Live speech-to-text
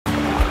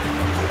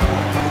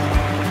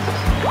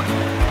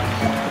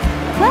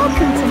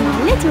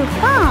little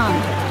farm.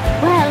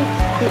 Well,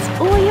 it's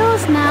all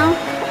yours now.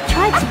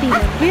 Try to be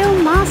the real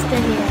master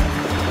here.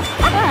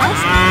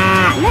 First,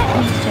 let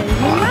me show you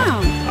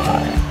around.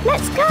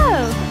 Let's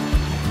go.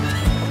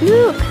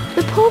 Look,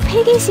 the poor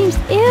piggy seems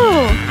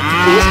ill.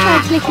 Please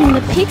try clicking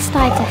the pigsty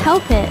to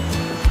help it.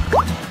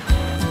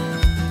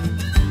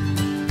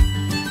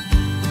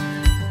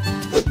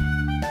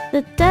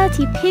 The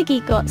dirty piggy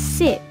got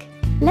sick.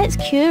 Let's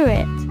cure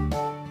it.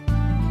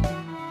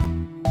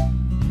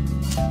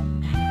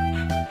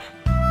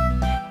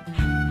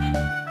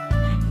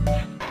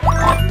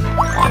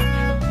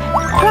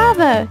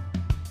 Bravo!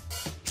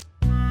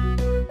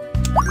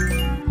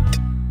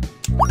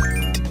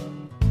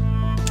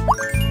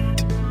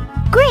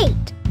 Great!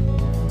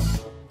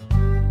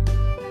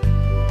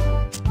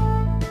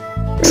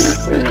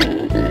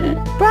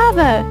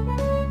 Bravo!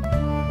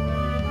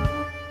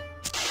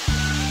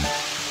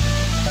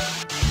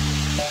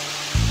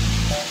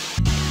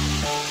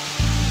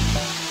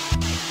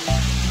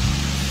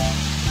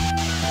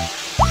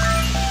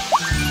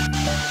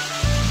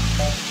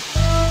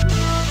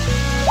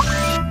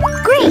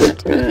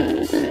 Great!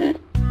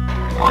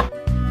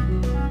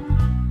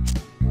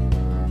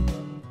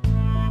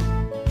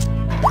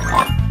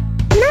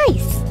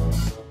 Nice!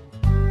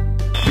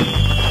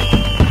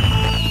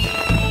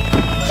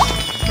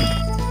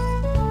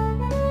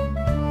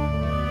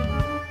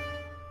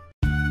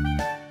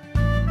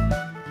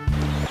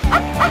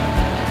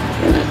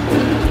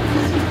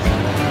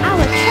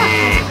 Our truck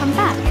has come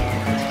back.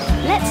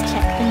 Let's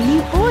check the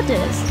new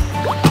orders.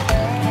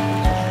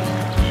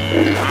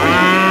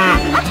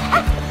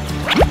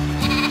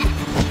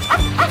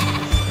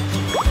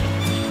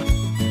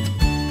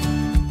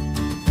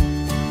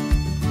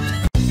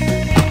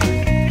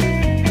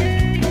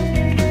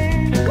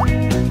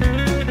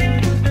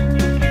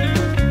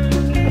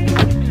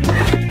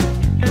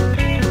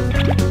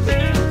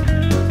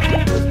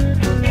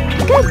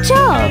 Good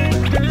job!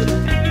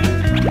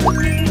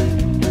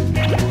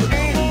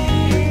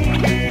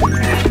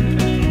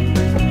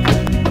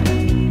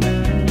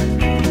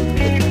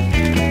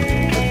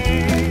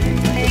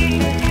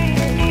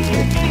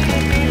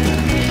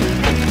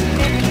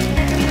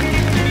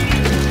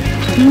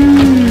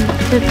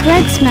 The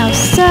bread smells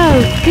so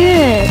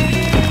good!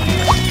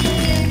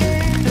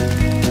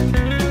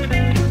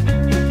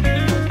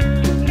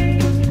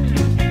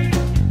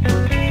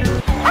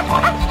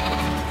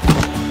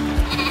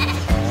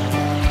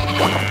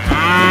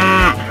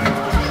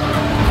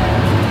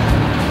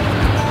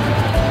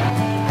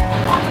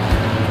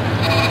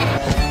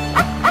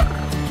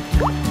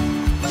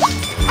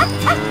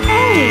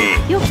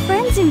 Hey, your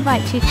friends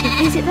invite you to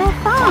visit their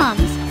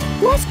farms.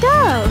 Let's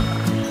go!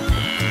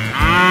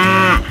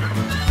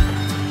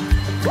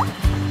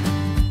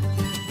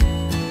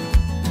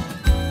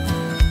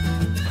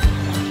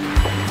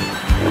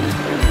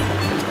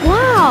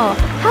 Wow,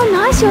 how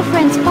nice your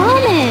friend's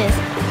farm is!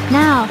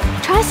 Now,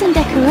 try some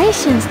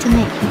decorations to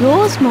make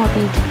yours more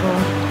beautiful.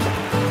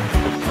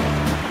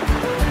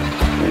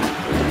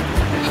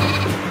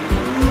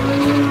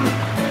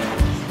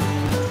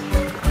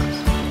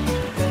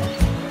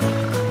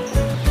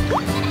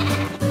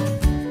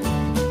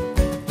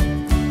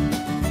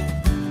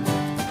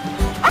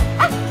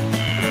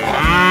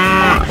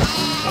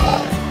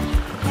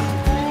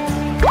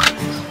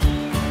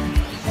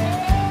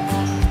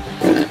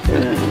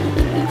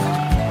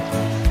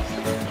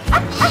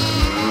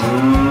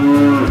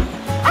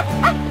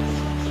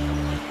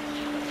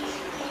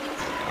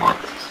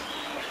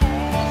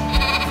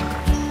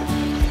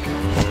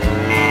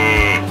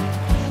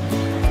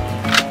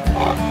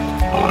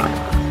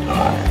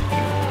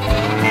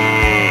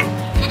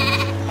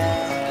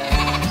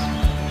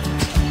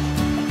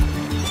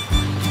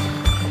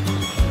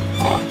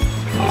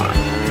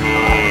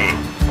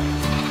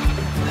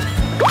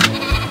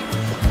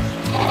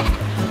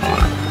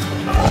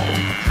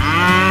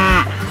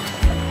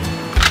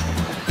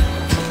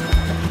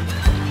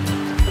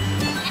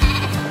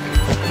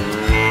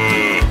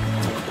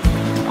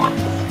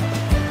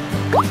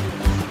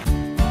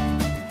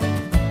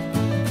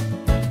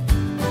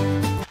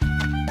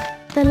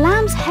 The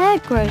lamb's hair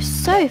grows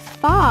so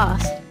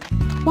fast.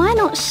 Why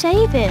not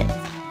shave it?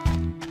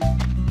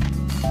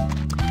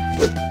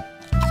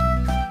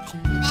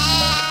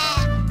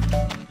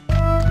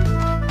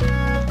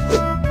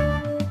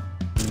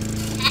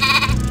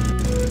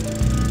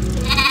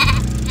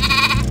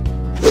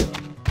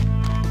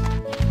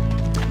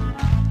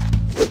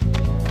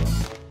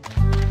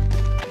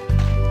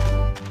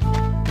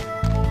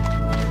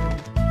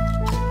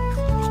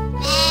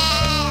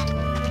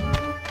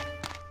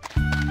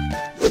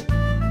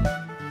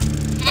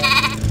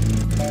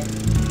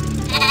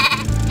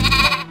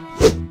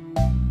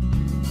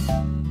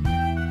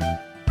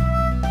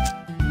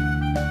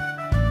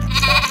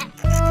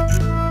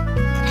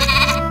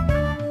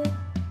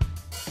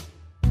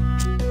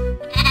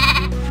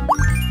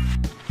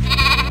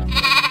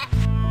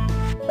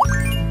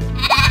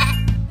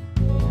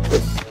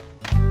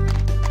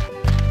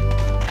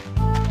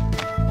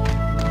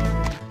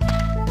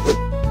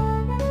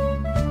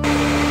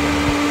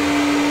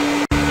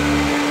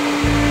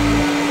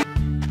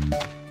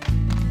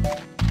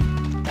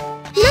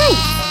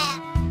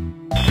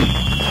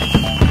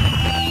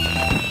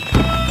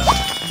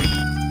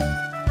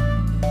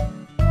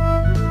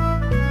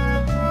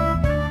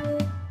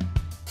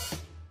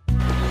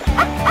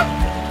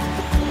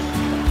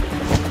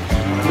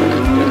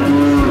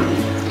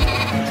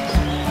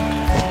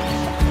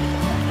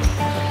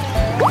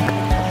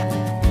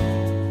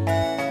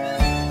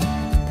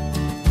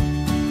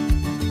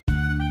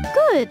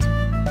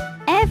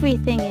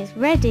 Everything is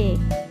ready.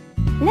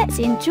 Let's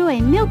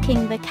enjoy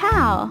milking the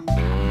cow.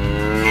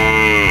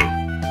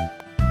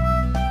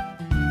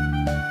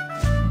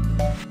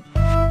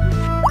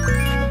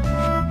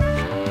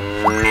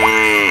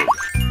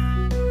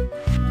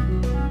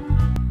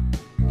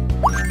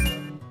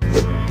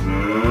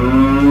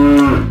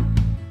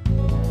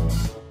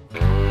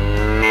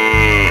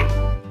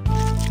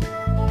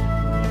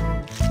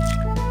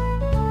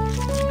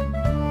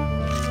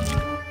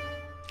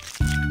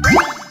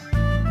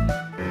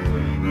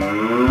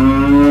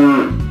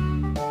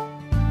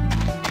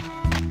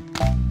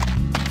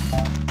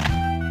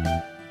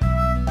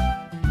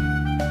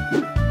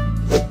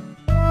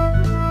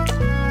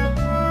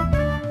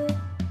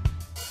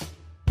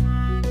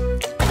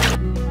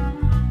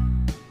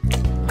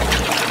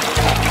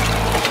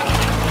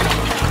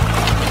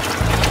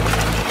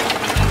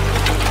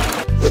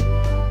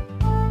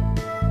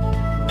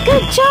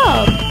 Good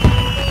job!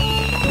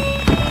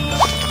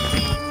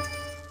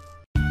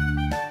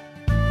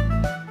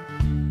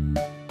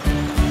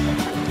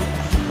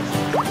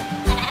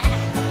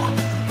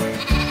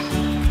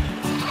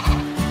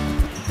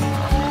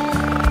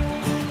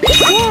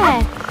 Yeah,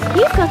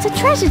 you've got a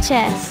treasure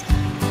chest.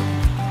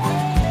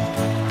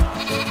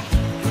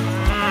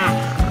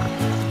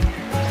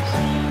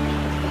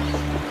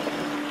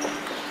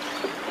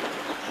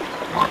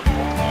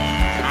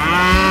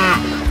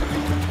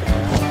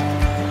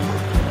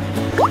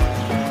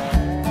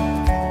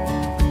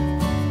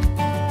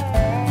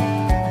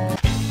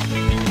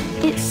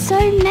 It's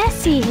so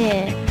messy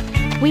here.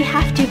 We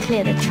have to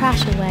clear the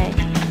trash away.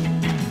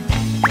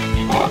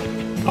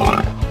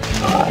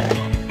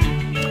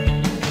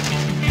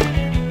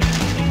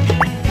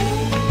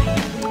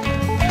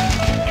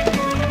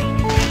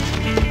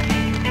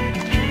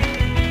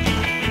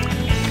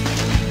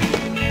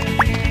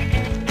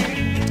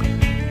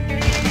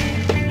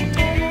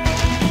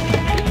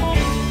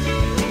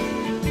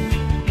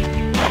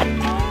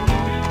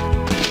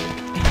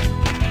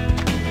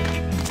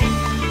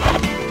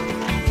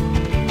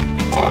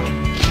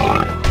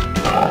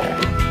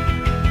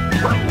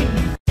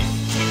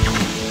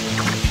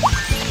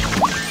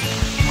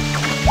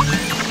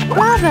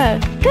 Bravo!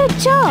 Good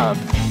job!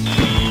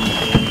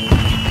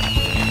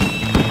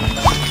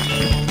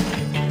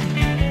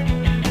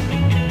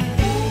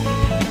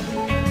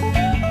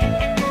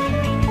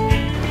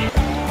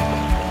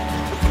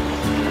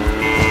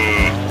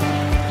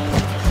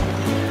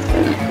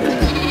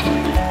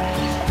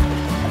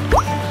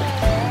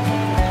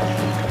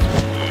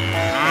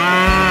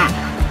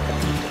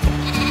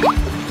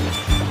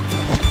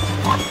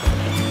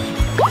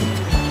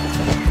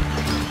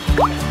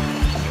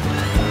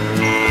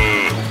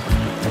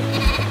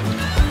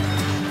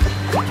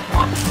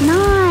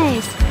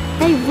 Nice!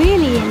 They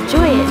really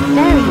enjoy it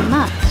very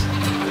much.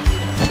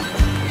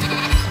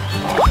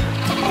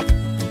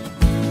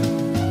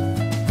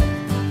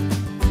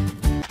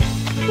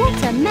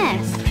 What a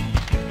mess!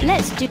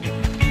 Let's do...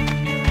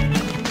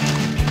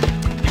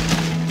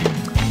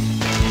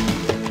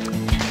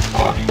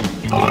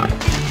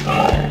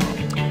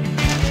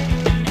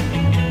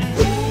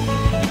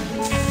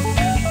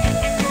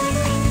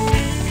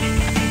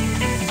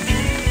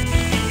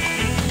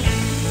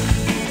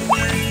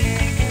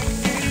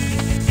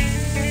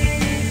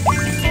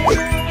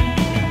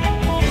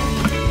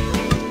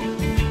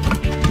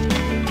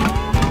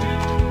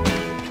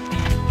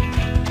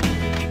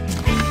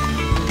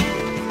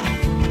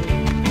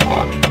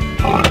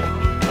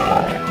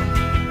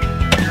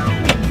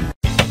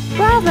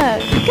 Bravo!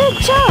 Good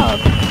job!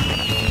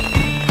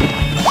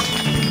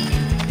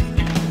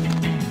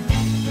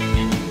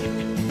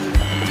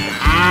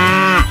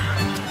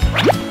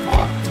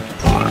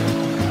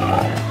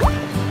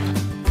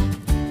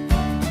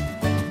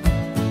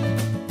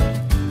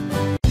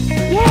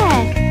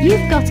 Yeah,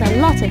 you've got a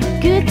lot of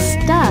good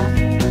stuff.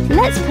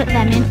 Let's put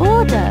them in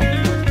order.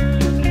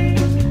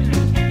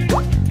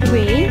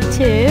 3,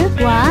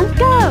 2, 1,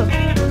 go!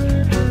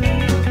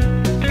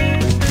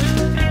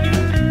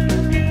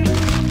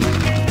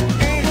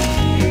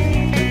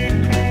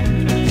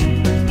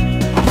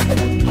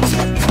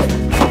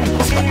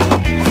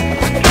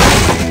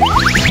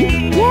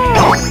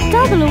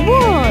 Double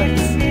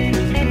awards!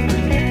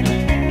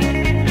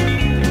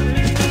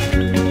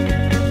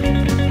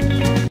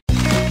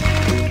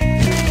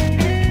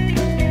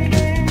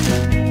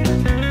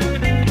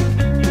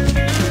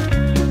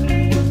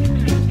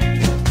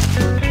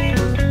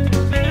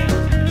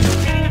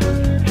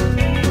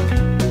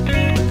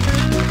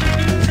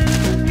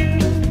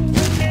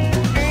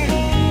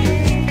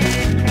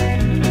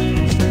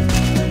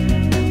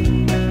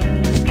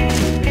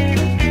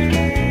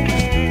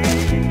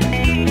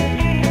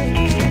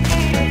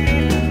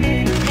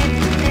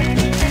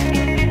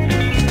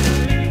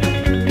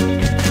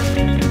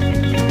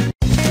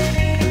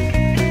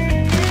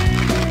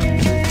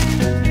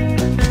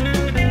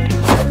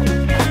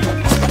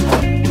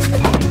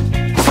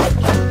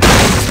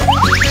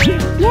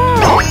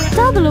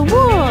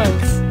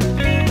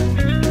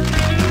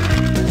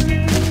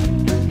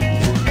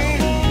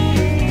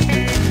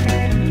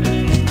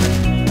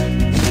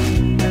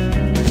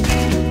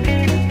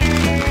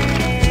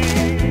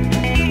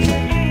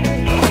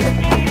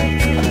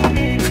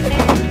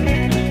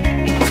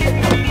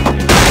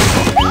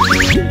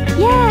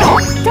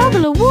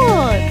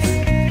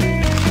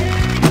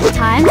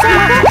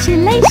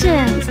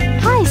 Congratulations!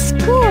 High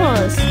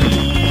scores!